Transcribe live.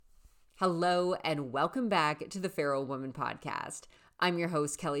Hello and welcome back to the Feral Woman Podcast. I'm your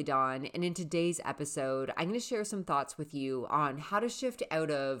host, Kelly Dawn, and in today's episode, I'm going to share some thoughts with you on how to shift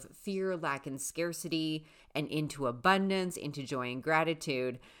out of fear, lack, and scarcity and into abundance, into joy and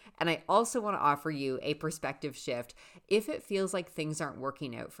gratitude. And I also want to offer you a perspective shift if it feels like things aren't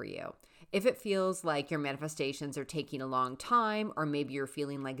working out for you. If it feels like your manifestations are taking a long time, or maybe you're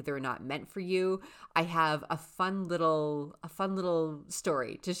feeling like they're not meant for you, I have a fun little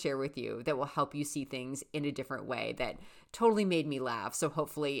story to share with you that will help you see things in a different way that totally made me laugh. So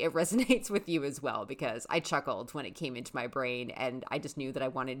hopefully it resonates with you as well, because I chuckled when it came into my brain and I just knew that I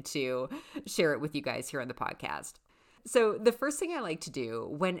wanted to share it with you guys here on the podcast. So the first thing I like to do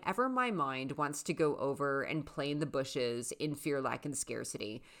whenever my mind wants to go over and play in the bushes in fear, lack, and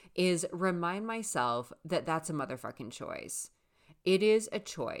scarcity is remind myself that that's a motherfucking choice. It is a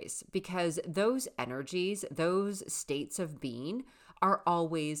choice because those energies, those states of being are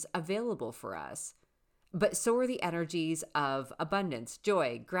always available for us. But so are the energies of abundance,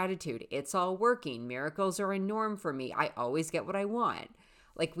 joy, gratitude. It's all working. Miracles are a norm for me. I always get what I want.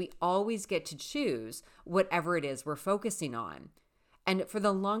 Like, we always get to choose whatever it is we're focusing on. And for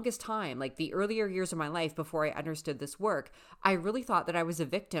the longest time, like the earlier years of my life before I understood this work, I really thought that I was a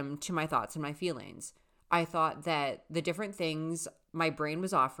victim to my thoughts and my feelings. I thought that the different things my brain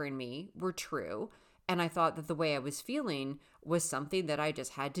was offering me were true. And I thought that the way I was feeling was something that I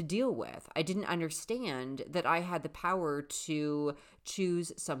just had to deal with. I didn't understand that I had the power to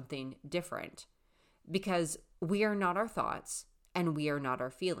choose something different, because we are not our thoughts. And we are not our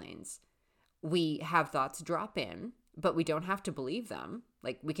feelings. We have thoughts drop in, but we don't have to believe them.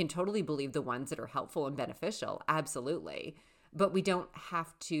 Like, we can totally believe the ones that are helpful and beneficial, absolutely. But we don't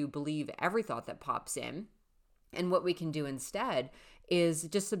have to believe every thought that pops in. And what we can do instead is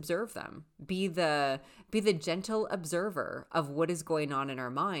just observe them. Be the gentle observer of what is going on in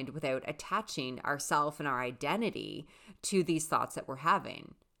our mind without attaching ourself and our identity to these thoughts that we're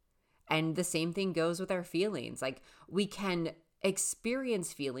having. And the same thing goes with our feelings. Like, we can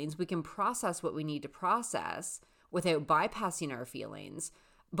experience feelings, we can process what we need to process without bypassing our feelings,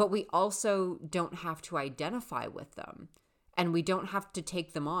 but we also don't have to identify with them, and we don't have to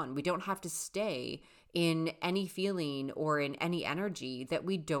take them on. We don't have to stay in any feeling or in any energy that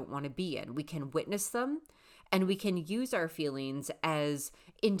we don't want to be in. We can witness them, and we can use our feelings as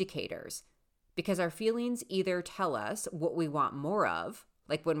indicators, because our feelings either tell us what we want more of.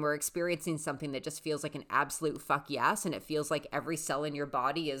 Like when we're experiencing something that just feels like an absolute fuck yes, and it feels like every cell in your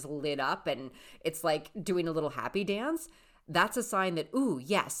body is lit up and it's like doing a little happy dance, that's a sign that, ooh,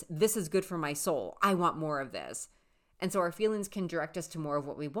 yes, this is good for my soul. I want more of this. And so our feelings can direct us to more of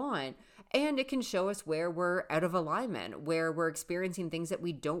what we want, and it can show us where we're out of alignment, where we're experiencing things that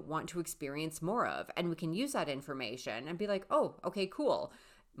we don't want to experience more of. And we can use that information and be like, oh, okay, cool.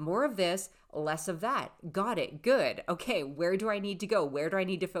 More of this, less of that. Got it. Good. Okay, where do I need to go? Where do I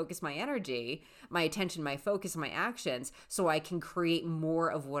need to focus my energy, my attention, my focus, my actions, so I can create more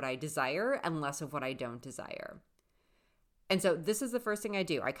of what I desire and less of what I don't desire? And so this is the first thing I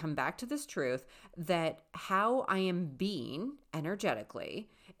do. I come back to this truth that how I am being energetically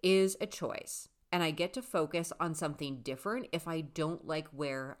is a choice. And I get to focus on something different if I don't like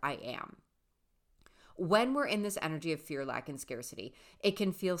where I am. When we're in this energy of fear, lack, and scarcity, it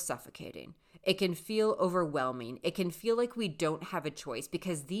can feel suffocating. It can feel overwhelming. It can feel like we don't have a choice,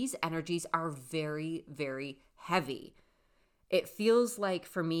 because these energies are very, very heavy. It feels like,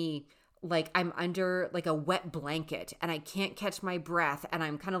 for me, like I'm under like a wet blanket and I can't catch my breath, and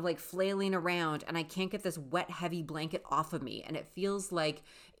I'm kind of like flailing around and I can't get this wet, heavy blanket off of me. And it feels like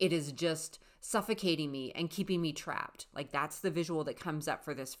it is just suffocating me and keeping me trapped. Like, that's the visual that comes up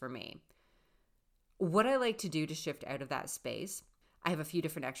for this for me. What I like to do to shift out of that space, I have a few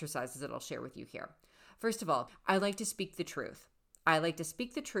different exercises that I'll share with you here. First of all, I like to speak the truth. I like to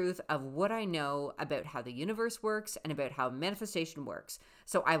speak the truth of what I know about how the universe works and about how manifestation works.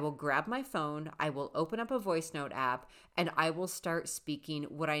 So I will grab my phone, I will open up a voice note app, and I will start speaking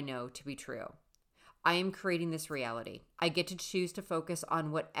what I know to be true. I am creating this reality. I get to choose to focus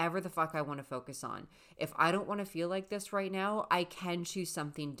on whatever the fuck I want to focus on. If I don't want to feel like this right now, I can choose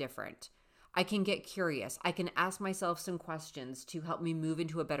something different. I can get curious. I can ask myself some questions to help me move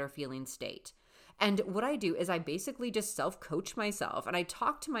into a better feeling state. And what I do is I basically just self-coach myself, and I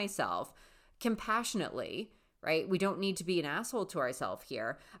talk to myself compassionately, right? We don't need to be an asshole to ourselves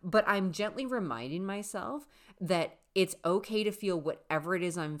here, but I'm gently reminding myself that it's okay to feel whatever it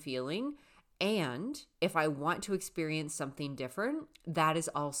is I'm feeling. And if I want to experience something different, that is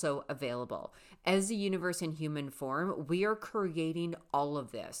also available. As the universe in human form, we are creating all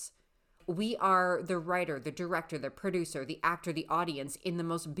of this. We are the writer, the director, the producer, the actor, the audience in the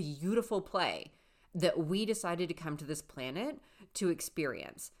most beautiful play that we decided to come to this planet to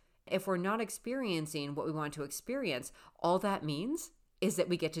experience. If we're not experiencing what we want to experience, all that means is that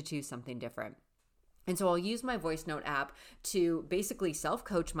we get to choose something different. And so I'll use my voice note app to basically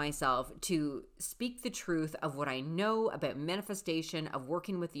self-coach myself to speak the truth of what I know about manifestation, of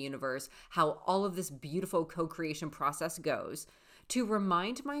working with the universe, how all of this beautiful co-creation process goes, to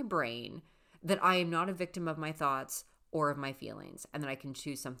remind my brain that I am not a victim of my thoughts or of my feelings, and that I can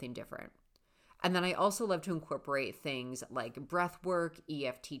choose something different. And then I also love to incorporate things like breath work,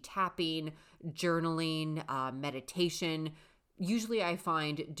 EFT tapping, journaling, meditation. Usually I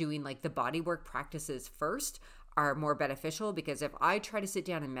find doing like the body work practices first are more beneficial, because if I try to sit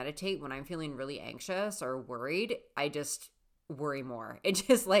down and meditate when I'm feeling really anxious or worried, I just worry more. It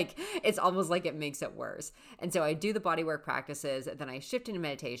just like, it's almost like it makes it worse. And so I do the body work practices, then I shift into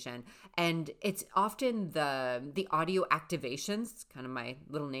meditation, and it's often the audio activations, kind of my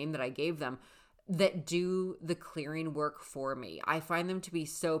little name that I gave them, that do the clearing work for me. I find them to be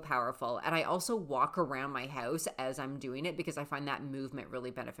so powerful. And I also walk around my house as I'm doing it, because I find that movement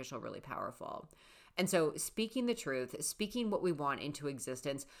really beneficial, really powerful. And so speaking the truth, speaking what we want into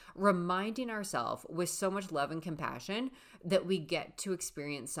existence, reminding ourselves with so much love and compassion that we get to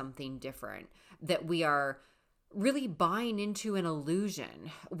experience something different, that we are really buying into an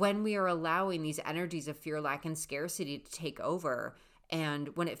illusion when we are allowing these energies of fear, lack, and scarcity to take over.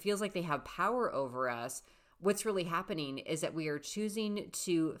 And when it feels like they have power over us, what's really happening is that we are choosing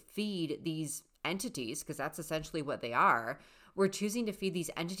to feed these entities, because that's essentially what they are. We're choosing to feed these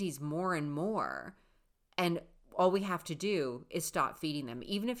entities more and more. And all we have to do is stop feeding them.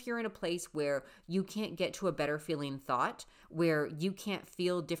 Even if you're in a place where you can't get to a better feeling thought, where you can't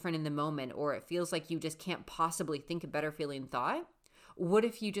feel different in the moment, or it feels like you just can't possibly think a better feeling thought, what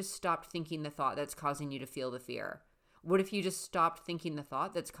if you just stopped thinking the thought that's causing you to feel the fear? What if you just stopped thinking the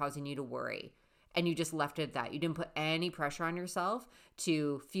thought that's causing you to worry, and you just left it at that? You didn't put any pressure on yourself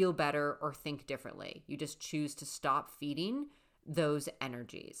to feel better or think differently. You just choose to stop feeding those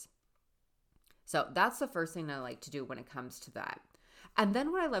energies. So that's the first thing I like to do when it comes to that. And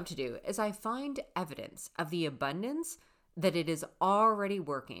then what I love to do is I find evidence of the abundance that it is already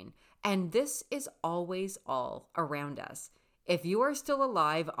working. And this is always all around us. If you are still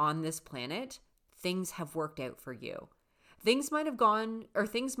alive on this planet, things have worked out for you. Things might have gone, or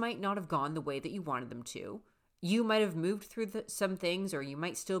things might not have gone the way that you wanted them to. You might have moved through some things, or you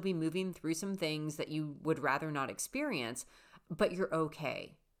might still be moving through some things that you would rather not experience, but you're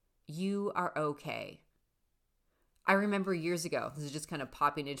okay. You are okay. I remember years ago, this is just kind of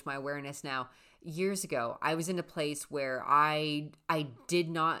popping into my awareness now. Years ago, I was in a place where I did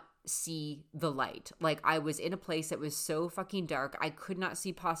not see the light. Like, I was in a place that was so fucking dark. I could not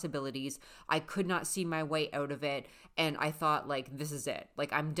see possibilities. I could not see my way out of it. And I thought, like, this is it.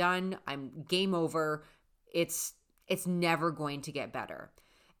 Like, I'm done. I'm game over. It's never going to get better.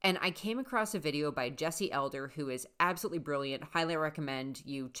 And I came across a video by Jesse Elder, who is absolutely brilliant. Highly recommend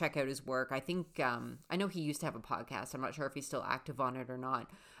you check out his work. I think, I know he used to have a podcast. I'm not sure if he's still active on it or not,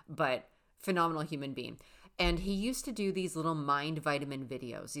 but phenomenal human being. And he used to do these little mind vitamin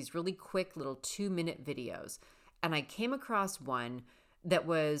videos, these really quick little 2-minute videos. And I came across one that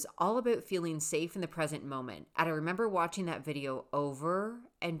was all about feeling safe in the present moment. And I remember watching that video over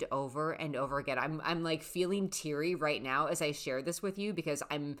and over and over again. I'm like feeling teary right now as I share this with you, because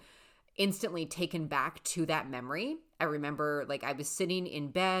I'm instantly taken back to that memory. I remember, like, I was sitting in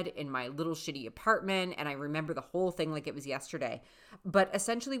bed in my little shitty apartment, and I remember the whole thing like it was yesterday. But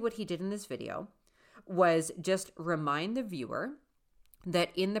essentially what he did in this video was just remind the viewer that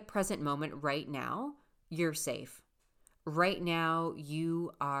in the present moment right now, you're safe. Right now,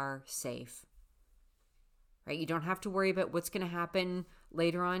 you are safe. Right? You don't have to worry about what's going to happen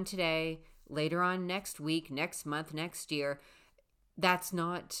later on today, later on next week, next month, next year. That's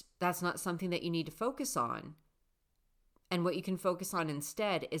not something that you need to focus on. And what you can focus on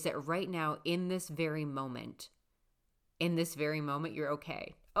instead is that right now, in this very moment, you're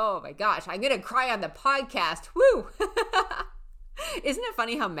okay. Oh my gosh, I'm going to cry on the podcast. Woo! Isn't it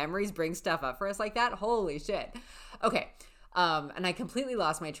funny how memories bring stuff up for us like that? Holy shit. Okay. And I completely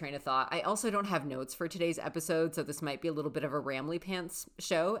lost my train of thought. I also don't have notes for today's episode, so this might be a little bit of a rambly pants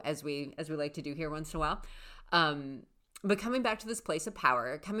show, as we like to do here once in a while. But coming back to this place of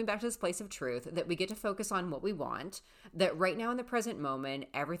power, coming back to this place of truth, that we get to focus on what we want, that right now in the present moment,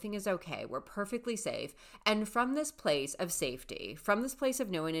 everything is okay. We're perfectly safe. And from this place of safety, from this place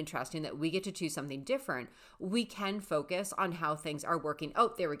of knowing and trusting that we get to choose something different, we can focus on how things are working.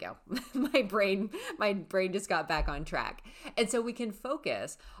 Oh, there we go. My brain just got back on track. And so we can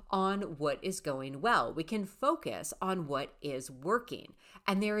focus on what is going well. We can focus on what is working.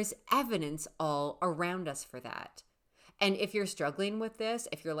 And there is evidence all around us for that. And if you're struggling with this,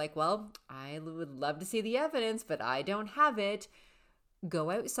 if you're like, well, I would love to see the evidence, but I don't have it, go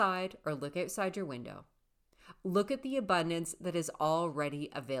outside or look outside your window. Look at the abundance that is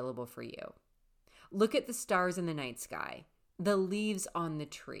already available for you. Look at the stars in the night sky, the leaves on the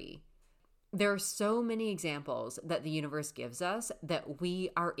tree. There are so many examples that the universe gives us that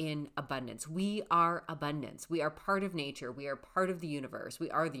we are in abundance. We are abundance. We are part of nature. We are part of the universe. We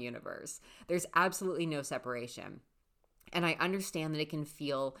are the universe. There's absolutely no separation. And I understand that it can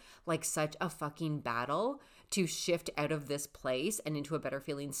feel like such a fucking battle to shift out of this place and into a better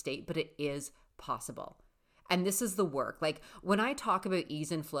feeling state, but it is possible. And this is the work. Like when I talk about ease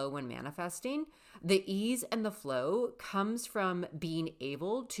and flow when manifesting, the ease and the flow comes from being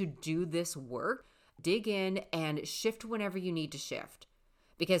able to do this work, dig in and shift whenever you need to shift.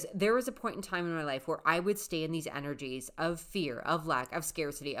 Because there was a point in time in my life where I would stay in these energies of fear, of lack, of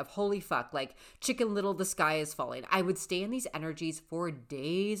scarcity, of holy fuck, like Chicken Little, the sky is falling. I would stay in these energies for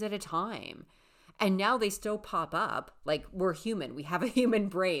days at a time. And now they still pop up. Like we're human. We have a human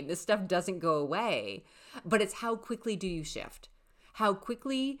brain. This stuff doesn't go away. But it's how quickly do you shift? How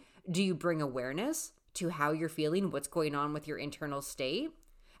quickly do you bring awareness to how you're feeling, what's going on with your internal state?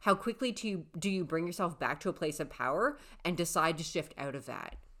 How quickly do you bring yourself back to a place of power and decide to shift out of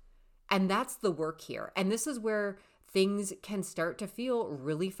that? And that's the work here. And this is where things can start to feel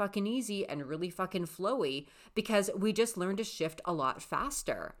really fucking easy and really fucking flowy because we just learn to shift a lot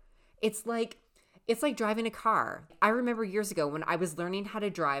faster. It's like driving a car. I remember years ago when I was learning how to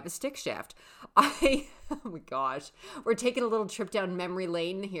drive a stick shift. Oh my gosh, we're taking a little trip down memory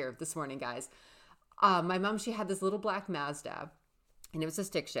lane here this morning, guys. My mom, she had this little black Mazda. And it was a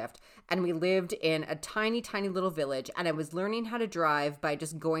stick shift. And we lived in a tiny, tiny little village. And I was learning how to drive by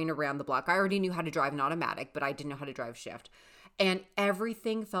just going around the block. I already knew how to drive an automatic, but I didn't know how to drive shift. And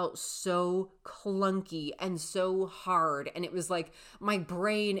everything felt so clunky and so hard. And it was like my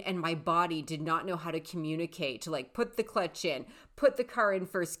brain and my body did not know how to communicate to like put the clutch in, put the car in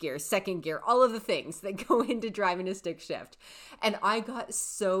first gear, second gear, all of the things that go into driving a stick shift. And I got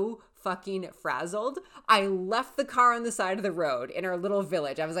so fucking frazzled. I left the car on the side of the road in our little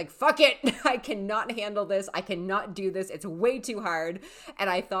village. I was like, fuck it. I cannot handle this. I cannot do this. It's way too hard. And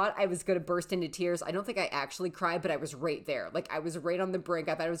I thought I was going to burst into tears. I don't think I actually cried, but I was right there. Like I was right on the brink.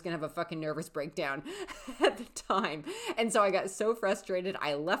 I thought I was going to have a fucking nervous breakdown at the time. And so I got so frustrated.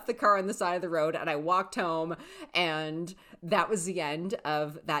 I left the car on the side of the road and I walked home, and that was the end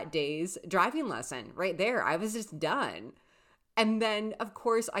of that day's driving lesson right there. I was just done. And then, of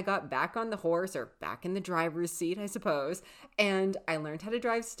course, I got back on the horse, or back in the driver's seat, I suppose, and I learned how to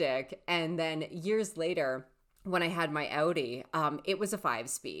drive stick. And then years later, when I had my Audi, it was a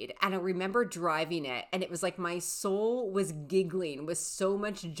 5-speed. And I remember driving it, and it was like my soul was giggling with so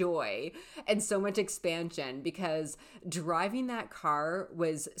much joy and so much expansion, because driving that car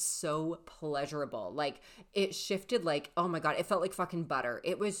was so pleasurable. Like it shifted, like, oh my God, it felt like fucking butter.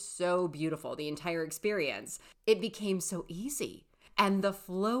 It was so beautiful, the entire experience. It became so easy. And the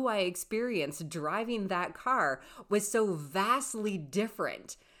flow I experienced driving that car was so vastly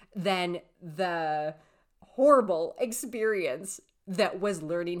different than the horrible experience that was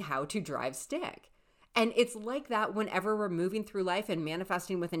learning how to drive stick. And it's like that whenever we're moving through life and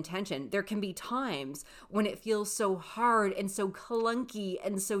manifesting with intention. There can be times when it feels so hard and so clunky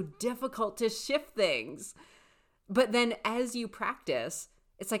and so difficult to shift things. But then as you practice,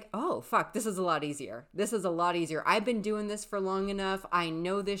 it's like, oh, fuck, this is a lot easier. This is a lot easier. I've been doing this for long enough. I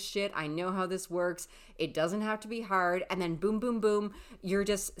know this shit. I know how this works. It doesn't have to be hard. And then boom, boom, boom, you're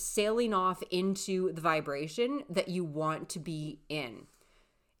just sailing off into the vibration that you want to be in.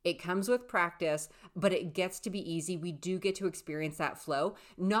 It comes with practice, but it gets to be easy. We do get to experience that flow,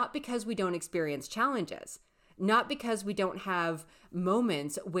 not because we don't experience challenges. Not because we don't have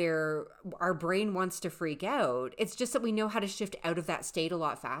moments where our brain wants to freak out. It's just that we know how to shift out of that state a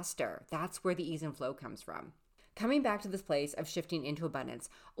lot faster. That's where the ease and flow comes from. Coming back to this place of shifting into abundance,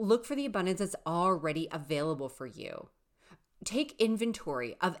 look for the abundance that's already available for you. Take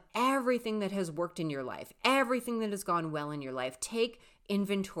inventory of everything that has worked in your life, everything that has gone well in your life. Take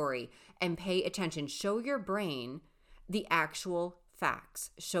inventory and pay attention. Show your brain the actual facts.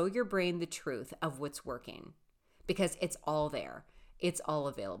 Show your brain the truth of what's working. because it's all there. It's all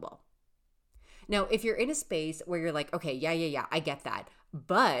available. Now, if you're in a space where you're like, okay, yeah, I get that,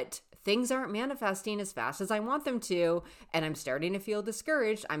 but things aren't manifesting as fast as I want them to, and I'm starting to feel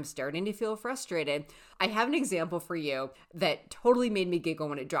discouraged, I'm starting to feel frustrated, I have an example for you that totally made me giggle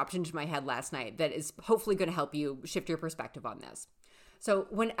when it dropped into my head last night that is hopefully going to help you shift your perspective on this. So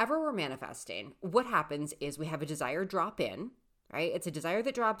whenever we're manifesting, what happens is we have a desire drop in, right? It's a desire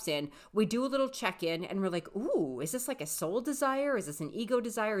that drops in. We do a little check-in and we're like, ooh, is this like a soul desire? Is this an ego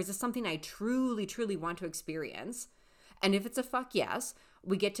desire? Is this something I truly, truly want to experience? And if it's a fuck yes,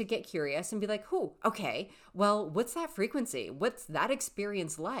 we get to get curious and be like, ooh, okay, well, what's that frequency? What's that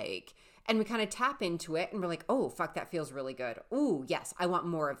experience like? And we kind of tap into it and we're like, oh, fuck, that feels really good. Ooh, yes, I want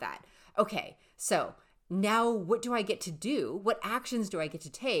more of that. Okay, so now what do I get to do? What actions do I get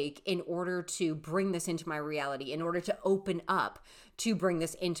to take in order to bring this into my reality, in order to open up to bring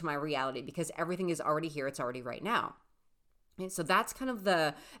this into my reality? Because everything is already here. It's already right now. And so that's kind of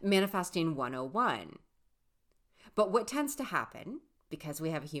the manifesting 101. But what tends to happen, because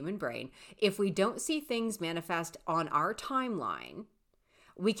we have a human brain, if we don't see things manifest on our timeline,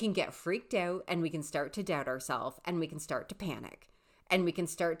 we can get freaked out and we can start to doubt ourselves and we can start to panic. And we can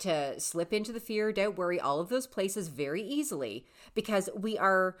start to slip into the fear, doubt, worry, all of those places very easily because we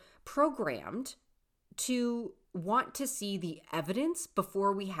are programmed to want to see the evidence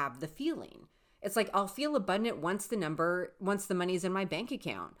before we have the feeling. It's like I'll feel abundant once the money's in my bank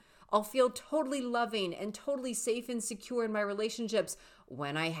account. I'll feel totally loving and totally safe and secure in my relationships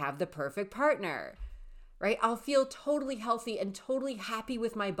when I have the perfect partner, right? I'll feel totally healthy and totally happy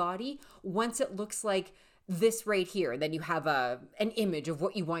with my body once it looks like this right here. Then you have an image of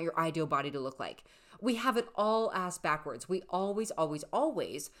what you want your ideal body to look like. We have it all asked backwards. We always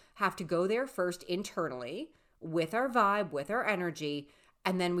have to go there first internally with our vibe, with our energy,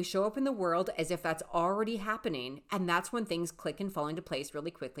 and then we show up in the world as if that's already happening. And that's when things click and fall into place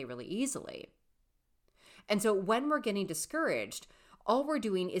really quickly, really easily. And so when we're getting discouraged, all we're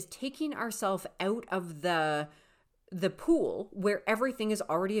doing is taking ourselves out of the pool where everything is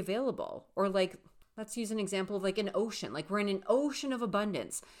already available. Or like, let's use an example of like an ocean. Like we're in an ocean of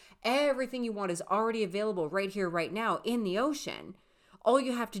abundance. Everything you want is already available right here, right now in the ocean. All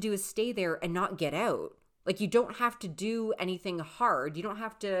you have to do is stay there and not get out. Like you don't have to do anything hard. You don't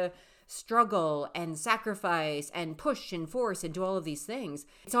have to struggle and sacrifice and push and force and do all of these things.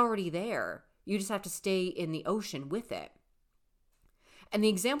 It's already there. You just have to stay in the ocean with it. And the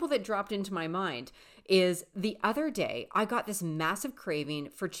example that dropped into my mind is the other day, I got this massive craving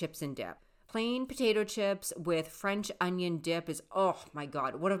for chips and dip. Plain potato chips with French onion dip is, oh my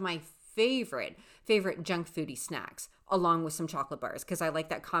God, one of my favorite junk foodie snacks, along with some chocolate bars, because I like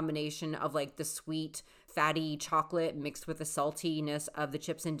that combination of like the sweet, fatty chocolate mixed with the saltiness of the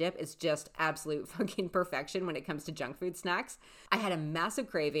chips and dip. It's just absolute fucking perfection when it comes to junk food snacks. I had a massive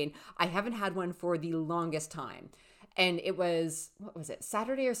craving. I haven't had one for the longest time. And it was,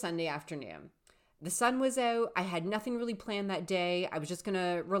 Saturday or Sunday afternoon. The sun was out. I had nothing really planned that day. I was just going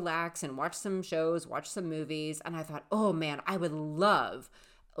to relax and watch some shows, watch some movies. And I thought, oh man, I would love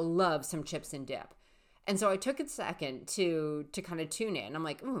some chips and dip. And so I took a second to kind of tune in. I'm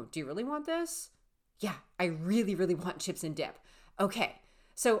like, ooh, do you really want this? Yeah, I really, really want chips and dip. Okay.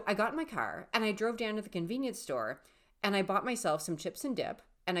 So I got in my car and I drove down to the convenience store and I bought myself some chips and dip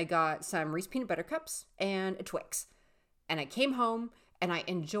and I got some Reese peanut butter cups and a Twix. And I came home and I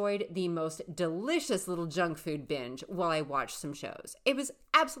enjoyed the most delicious little junk food binge while I watched some shows. It was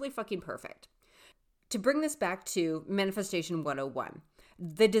absolutely fucking perfect. To bring this back to Manifestation 101,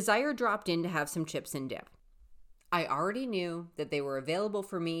 the desire dropped in to have some chips and dip. I already knew that they were available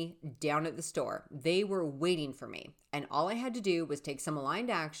for me down at the store. They were waiting for me. And all I had to do was take some aligned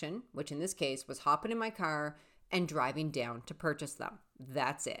action, which in this case was hopping in my car and driving down to purchase them.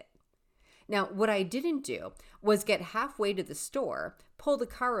 That's it. Now, what I didn't do was get halfway to the store, pull the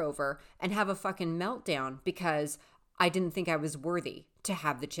car over, and have a fucking meltdown because I didn't think I was worthy to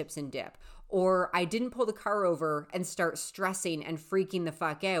have the chips and dip. Or I didn't pull the car over and start stressing and freaking the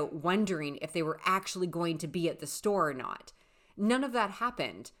fuck out, wondering if they were actually going to be at the store or not. None of that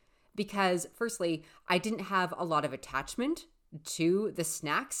happened because, firstly, I didn't have a lot of attachment to the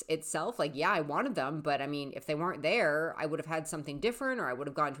snacks itself. Like, yeah, I wanted them, but I mean, if they weren't there, I would have had something different, or I would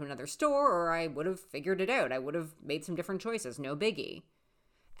have gone to another store, or I would have figured it out. I would have made some different choices. No biggie.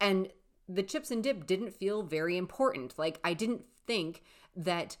 And the chips and dip didn't feel very important. Like, I didn't think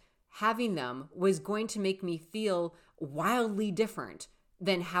that having them was going to make me feel wildly different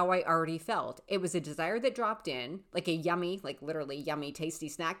than how I already felt. It was a desire that dropped in, like a yummy, like literally yummy, tasty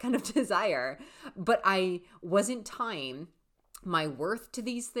snack kind of desire, but I wasn't tying my worth to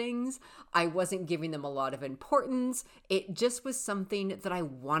these things. I wasn't giving them a lot of importance. It just was something that I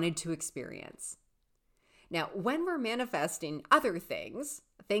wanted to experience. Now, when we're manifesting other things,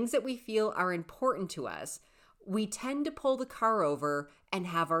 things that we feel are important to us, we tend to pull the car over and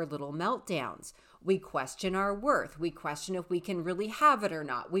have our little meltdowns. We question our worth. We question if we can really have it or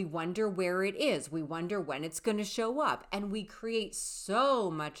not. We wonder where it is. We wonder when it's going to show up. And we create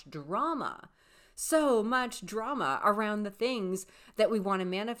so much drama around the things that we want to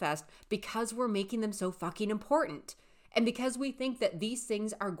manifest because we're making them so fucking important. And because we think that these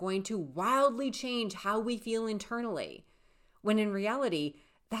things are going to wildly change how we feel internally. When in reality,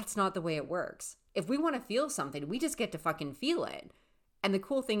 that's not the way it works. If we want to feel something, we just get to fucking feel it. And the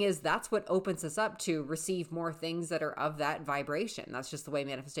cool thing is that's what opens us up to receive more things that are of that vibration. That's just the way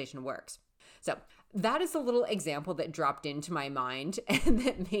manifestation works. So that is a little example that dropped into my mind and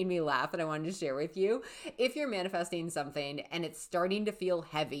that made me laugh and I wanted to share with you. If you're manifesting something and it's starting to feel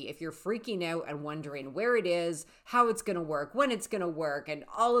heavy, if you're freaking out and wondering where it is, how it's going to work, when it's going to work, and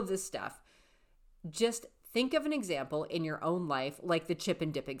all of this stuff, just think of an example in your own life like the chip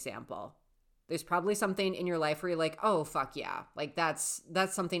and dip example. There's probably something in your life where you're like, oh, fuck yeah. Like that's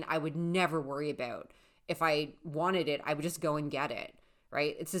something I would never worry about. If I wanted it, I would just go and get it.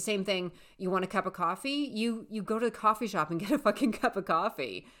 Right? It's the same thing. You want a cup of coffee? You go to the coffee shop and get a fucking cup of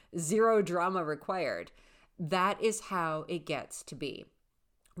coffee. Zero drama required. That is how it gets to be.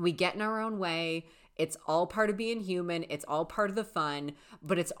 We get in our own way. It's all part of being human. It's all part of the fun,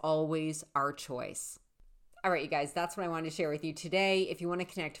 but it's always our choice. All right, you guys, that's what I wanted to share with you today. If you want to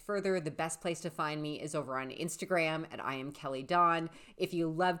connect further, the best place to find me is over on Instagram at I am Kelly Dawn. If you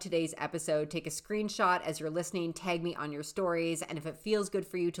love today's episode, take a screenshot as you're listening, tag me on your stories, and if it feels good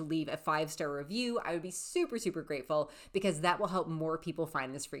for you to leave a 5-star review, I would be super, super grateful because that will help more people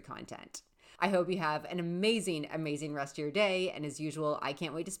find this free content. I hope you have an amazing, amazing rest of your day, and as usual, I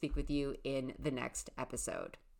can't wait to speak with you in the next episode.